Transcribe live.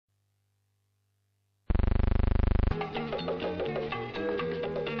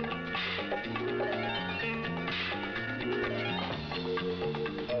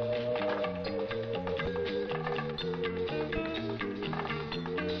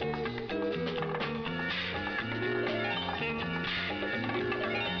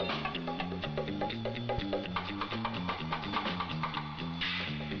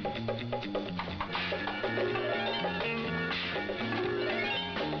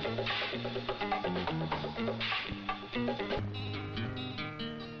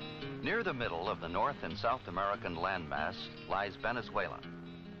the middle of the North and South American landmass lies Venezuela,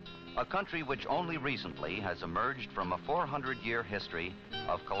 a country which only recently has emerged from a 400-year history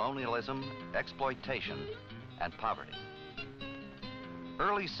of colonialism, exploitation, and poverty.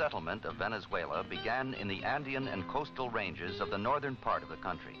 Early settlement of Venezuela began in the Andean and coastal ranges of the northern part of the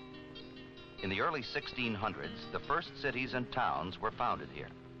country. In the early 1600s, the first cities and towns were founded here.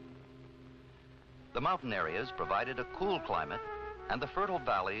 The mountain areas provided a cool climate, and the fertile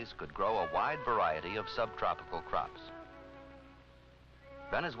valleys could grow a wide variety of subtropical crops.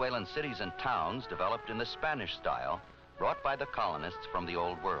 Venezuelan cities and towns developed in the Spanish style brought by the colonists from the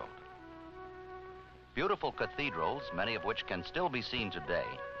Old World. Beautiful cathedrals, many of which can still be seen today,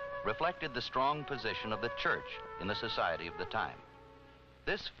 reflected the strong position of the church in the society of the time.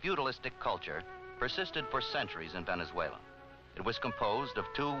 This feudalistic culture persisted for centuries in Venezuela. It was composed of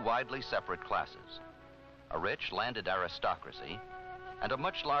two widely separate classes: a rich landed aristocracy and a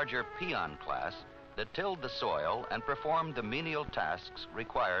much larger peon class that tilled the soil and performed the menial tasks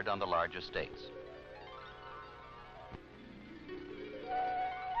required on the large estates.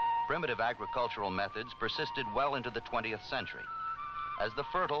 Primitive agricultural methods persisted well into the 20th century, as the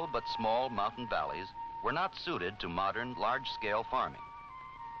fertile but small mountain valleys were not suited to modern large-scale farming.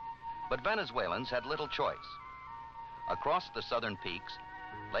 But Venezuelans had little choice. Across the southern peaks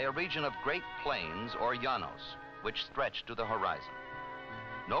lay a region of great plains, or Yanos, which stretched to the horizon.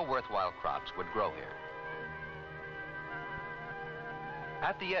 No worthwhile crops would grow here.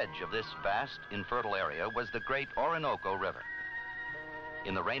 At the edge of this vast, infertile area was the great Orinoco River.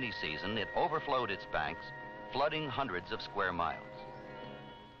 In the rainy season, it overflowed its banks, flooding hundreds of square miles.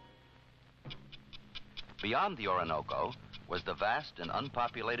 Beyond the Orinoco was the vast and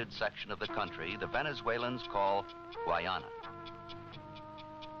unpopulated section of the country the Venezuelans call Guayana.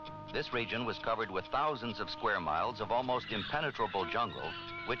 This region was covered with thousands of square miles of almost impenetrable jungle,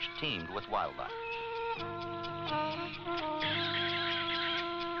 which teemed with wildlife.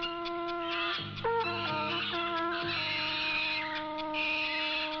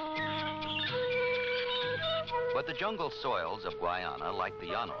 But the jungle soils of Guayana, like the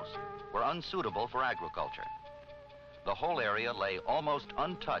Yanos, were unsuitable for agriculture. The whole area lay almost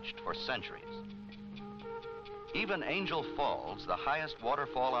untouched for centuries. Even Angel Falls, the highest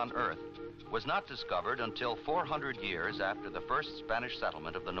waterfall on Earth, was not discovered until 400 years after the first Spanish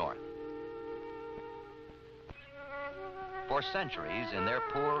settlement of the North. For centuries, in their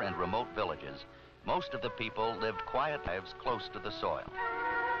poor and remote villages, most of the people lived quiet lives close to the soil.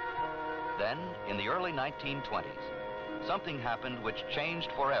 Then, in the early 1920s, something happened which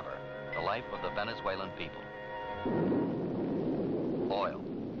changed forever the life of the Venezuelan people. Oil.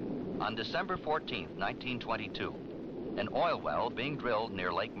 On December 14, 1922, an oil well being drilled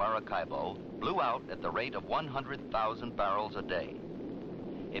near Lake Maracaibo blew out at the rate of 100,000 barrels a day.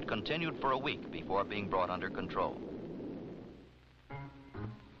 It continued for a week before being brought under control.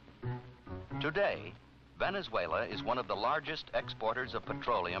 Today, Venezuela is one of the largest exporters of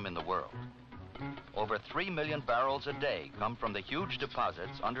petroleum in the world. Over 3 million barrels a day come from the huge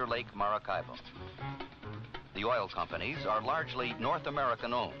deposits under Lake Maracaibo. The oil companies are largely North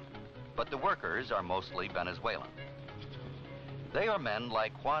American owned, but the workers are mostly Venezuelan. They are men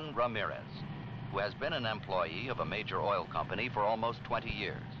like Juan Ramirez, who has been an employee of a major oil company for almost 20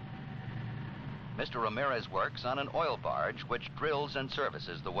 years. Mr. Ramirez works on an oil barge which drills and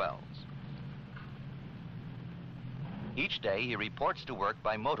services the wells. Each day he reports to work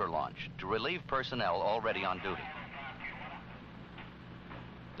by motor launch to relieve personnel already on duty.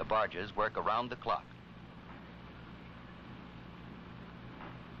 The barges work around the clock.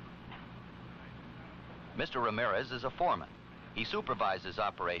 Mr. Ramirez is a foreman. He supervises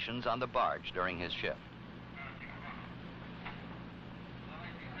operations on the barge during his shift.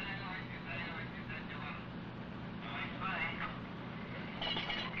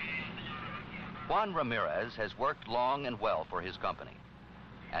 Juan Ramirez has worked long and well for his company,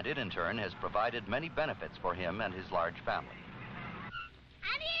 and it in turn has provided many benefits for him and his large family.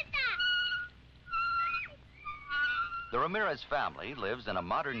 The Ramirez family lives in a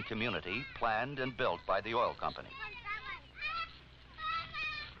modern community planned and built by the oil company.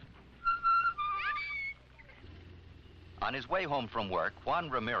 On his way home from work, Juan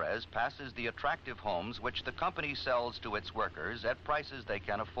Ramirez passes the attractive homes which the company sells to its workers at prices they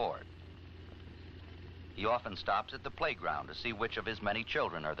can afford. He often stops at the playground to see which of his many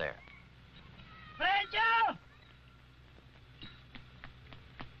children are there. Frencho!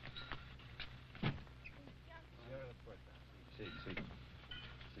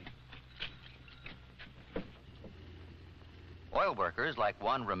 Oil workers like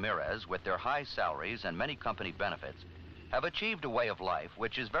Juan Ramirez, with their high salaries and many company benefits, have achieved a way of life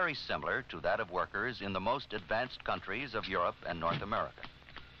which is very similar to that of workers in the most advanced countries of Europe and North America.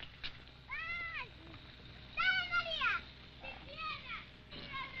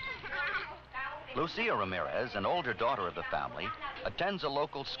 Lucia Ramirez, an older daughter of the family, attends a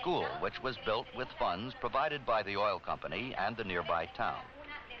local school which was built with funds provided by the oil company and the nearby town.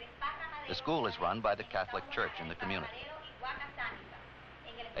 The school is run by the Catholic Church in the community.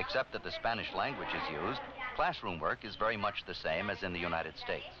 Except that the Spanish language is used, classroom work is very much the same as in the United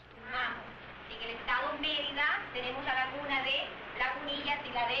States.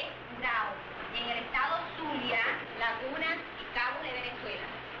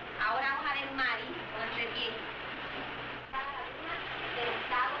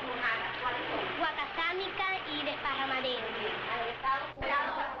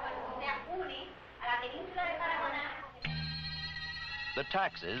 The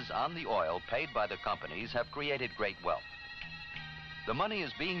taxes on the oil paid by the companies have created great wealth. The money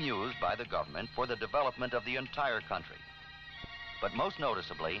is being used by the government for the development of the entire country, but most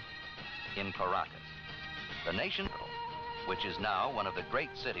noticeably in Caracas, the nation capital, which is now one of the great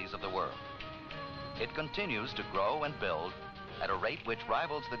cities of the world. It continues to grow and build at a rate which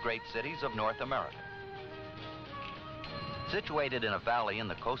rivals the great cities of North America. Situated in a valley in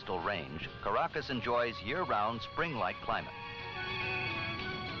the coastal range, Caracas enjoys year-round spring-like climate.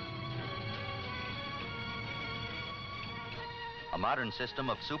 A modern system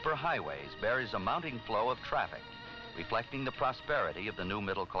of superhighways bears a mounting flow of traffic, reflecting the prosperity of the new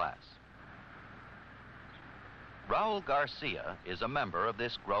middle class. Raul Garcia is a member of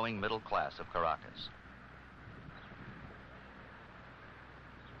this growing middle class of Caracas.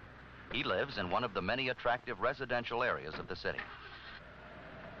 He lives in one of the many attractive residential areas of the city.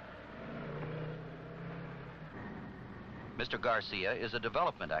 Mr. Garcia is a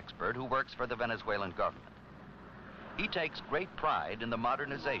development expert who works for the Venezuelan government. He takes great pride in the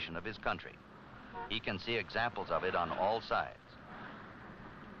modernization of his country. He can see examples of it on all sides.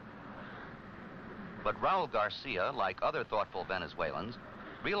 But Raul Garcia, like other thoughtful Venezuelans,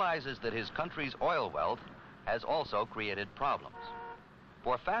 realizes that his country's oil wealth has also created problems.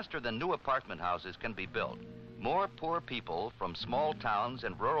 For faster than new apartment houses can be built, more poor people from small towns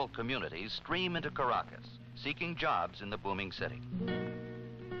and rural communities stream into Caracas, seeking jobs in the booming city.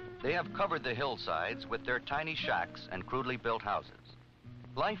 They have covered the hillsides with their tiny shacks and crudely built houses.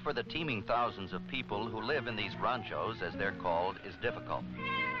 Life for the teeming thousands of people who live in these ranchos, as they're called, is difficult.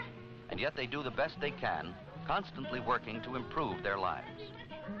 And yet they do the best they can, constantly working to improve their lives.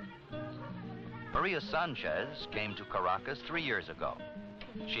 Maria Sanchez came to Caracas 3 years ago.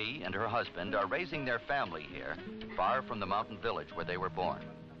 She and her husband are raising their family here, far from the mountain village where they were born.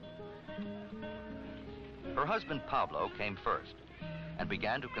 Her husband Pablo came first and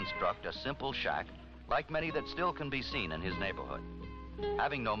began to construct a simple shack like many that still can be seen in his neighborhood.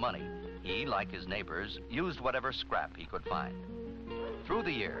 Having no money, he, like his neighbors, used whatever scrap he could find. Through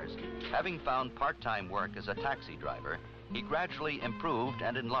the years, having found part-time work as a taxi driver, he gradually improved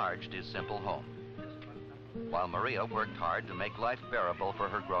and enlarged his simple home, while Maria worked hard to make life bearable for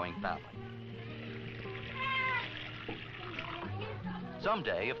her growing family.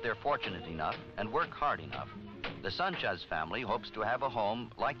 Someday, if they're fortunate enough and work hard enough, the Sanchez family hopes to have a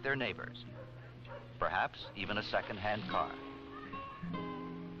home like their neighbors, perhaps even a second-hand car.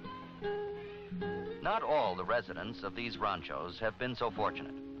 Not all the residents of these ranchos have been so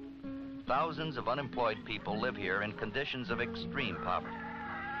fortunate. Thousands of unemployed people live here in conditions of extreme poverty.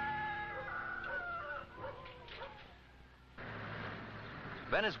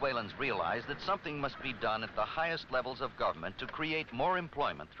 Venezuelans realize that something must be done at the highest levels of government to create more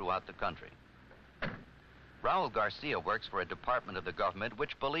employment throughout the country. Raul Garcia works for a department of the government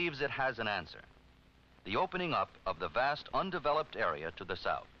which believes it has an answer: the opening up of the vast undeveloped area to the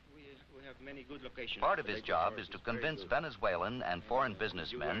south. We have many good locations. Part of his job is to convince Venezuelan and foreign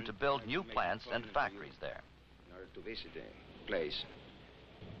businessmen to build new plants and factories there. In order to visit the place.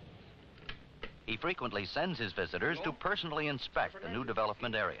 He frequently sends his visitors to personally inspect the new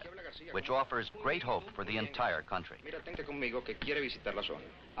development area, which offers great hope for the entire country. Mira, tente conmigo que quiere visitar la zona.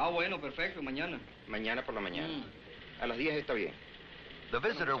 Bueno, perfecto, mañana. Mañana por la mañana. A las 10 está bien. The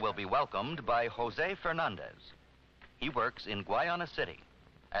visitor will be welcomed by Jose Fernandez. He works in Guayana City,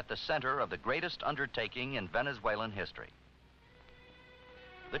 at the center of the greatest undertaking in Venezuelan history.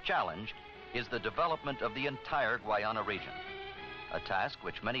 The challenge is the development of the entire Guayana region, a task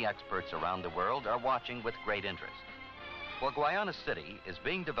which many experts around the world are watching with great interest. For Guayana City is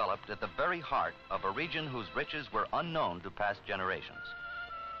being developed at the very heart of a region whose riches were unknown to past generations.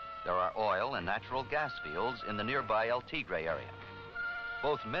 There are oil and natural gas fields in the nearby El Tigre area.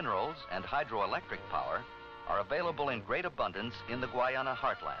 Both minerals and hydroelectric power are available in great abundance in the Guayana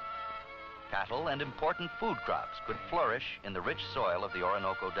heartland. Cattle and important food crops could flourish in the rich soil of the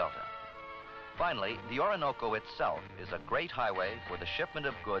Orinoco Delta. Finally, the Orinoco itself is a great highway for the shipment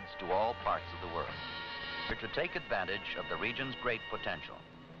of goods to all parts of the world, to take advantage of the region's great potential.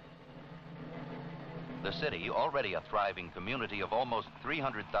 The city, already a thriving community of almost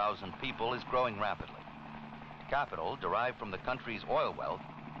 300,000 people, is growing rapidly. Capital, derived from the country's oil wealth,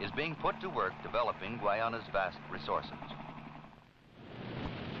 is being put to work developing Guyana's vast resources.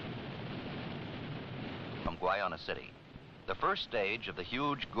 From Guayana City, the first stage of the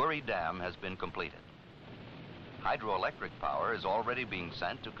huge Guri Dam has been completed. Hydroelectric power is already being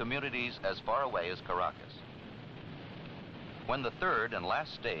sent to communities as far away as Caracas. When the third and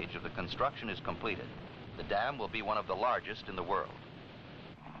last stage of the construction is completed, the dam will be one of the largest in the world.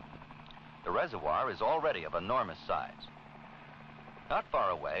 The reservoir is already of enormous size. Not far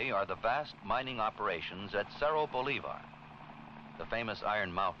away are the vast mining operations at Cerro Bolivar. The famous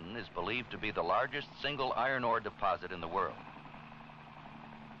Iron Mountain is believed to be the largest single iron ore deposit in the world.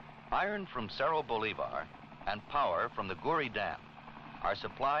 Iron from Cerro Bolivar and power from the Guri Dam are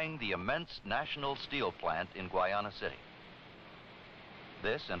supplying the immense national steel plant in Guayana City.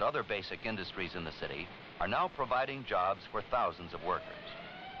 This and other basic industries in the city are now providing jobs for thousands of workers.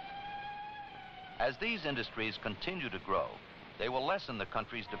 As these industries continue to grow, they will lessen the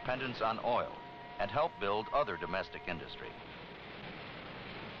country's dependence on oil and help build other domestic industry.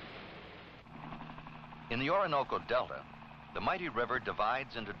 In the Orinoco Delta, the mighty river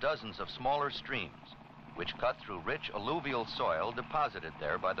divides into dozens of smaller streams, which cut through rich alluvial soil deposited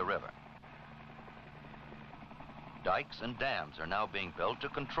there by the river. Dikes and dams are now being built to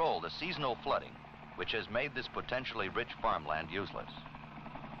control the seasonal flooding, which has made this potentially rich farmland useless.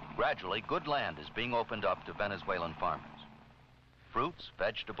 Gradually, good land is being opened up to Venezuelan farmers. Fruits,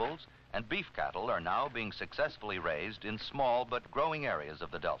 vegetables, and beef cattle are now being successfully raised in small but growing areas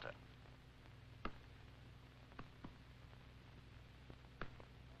of the Delta.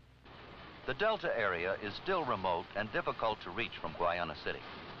 The Delta area is still remote and difficult to reach from Guayana City.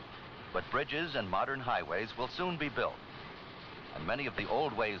 But bridges and modern highways will soon be built, and many of the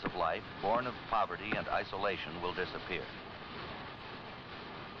old ways of life, born of poverty and isolation, will disappear.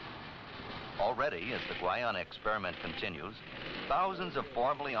 Already, as the Guayana experiment continues, thousands of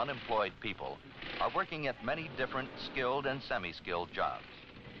formerly unemployed people are working at many different skilled and semi-skilled jobs.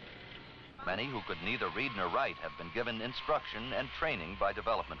 Many who could neither read nor write have been given instruction and training by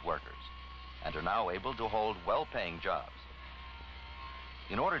development workers and are now able to hold well-paying jobs.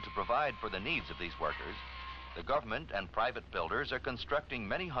 In order to provide for the needs of these workers, the government and private builders are constructing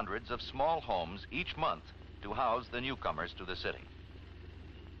many hundreds of small homes each month to house the newcomers to the city.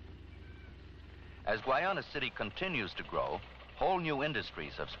 As Guayana City continues to grow, whole new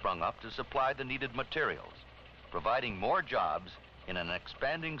industries have sprung up to supply the needed materials, providing more jobs in an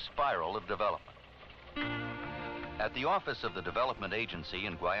expanding spiral of development. At the office of the Development Agency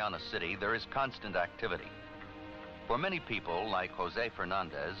in Guayana City, there is constant activity. For many people, like Jose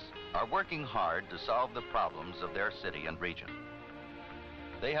Fernandez, are working hard to solve the problems of their city and region.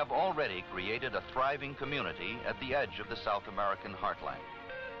 They have already created a thriving community at the edge of the South American heartland.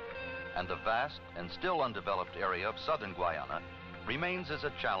 And the vast and still undeveloped area of southern Guyana remains as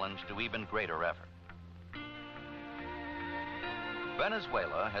a challenge to even greater effort.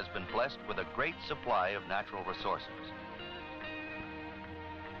 Venezuela has been blessed with a great supply of natural resources.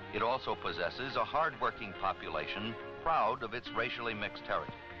 It also possesses a hard-working population proud of its racially mixed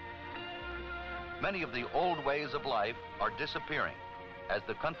heritage. Many of the old ways of life are disappearing as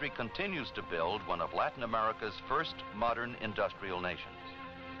the country continues to build one of Latin America's first modern industrial nations.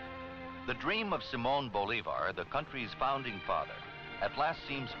 The dream of Simón Bolívar, the country's founding father, at last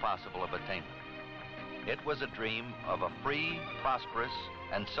seems possible of attainment. It was a dream of a free, prosperous,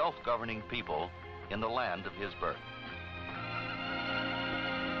 and self-governing people in the land of his birth.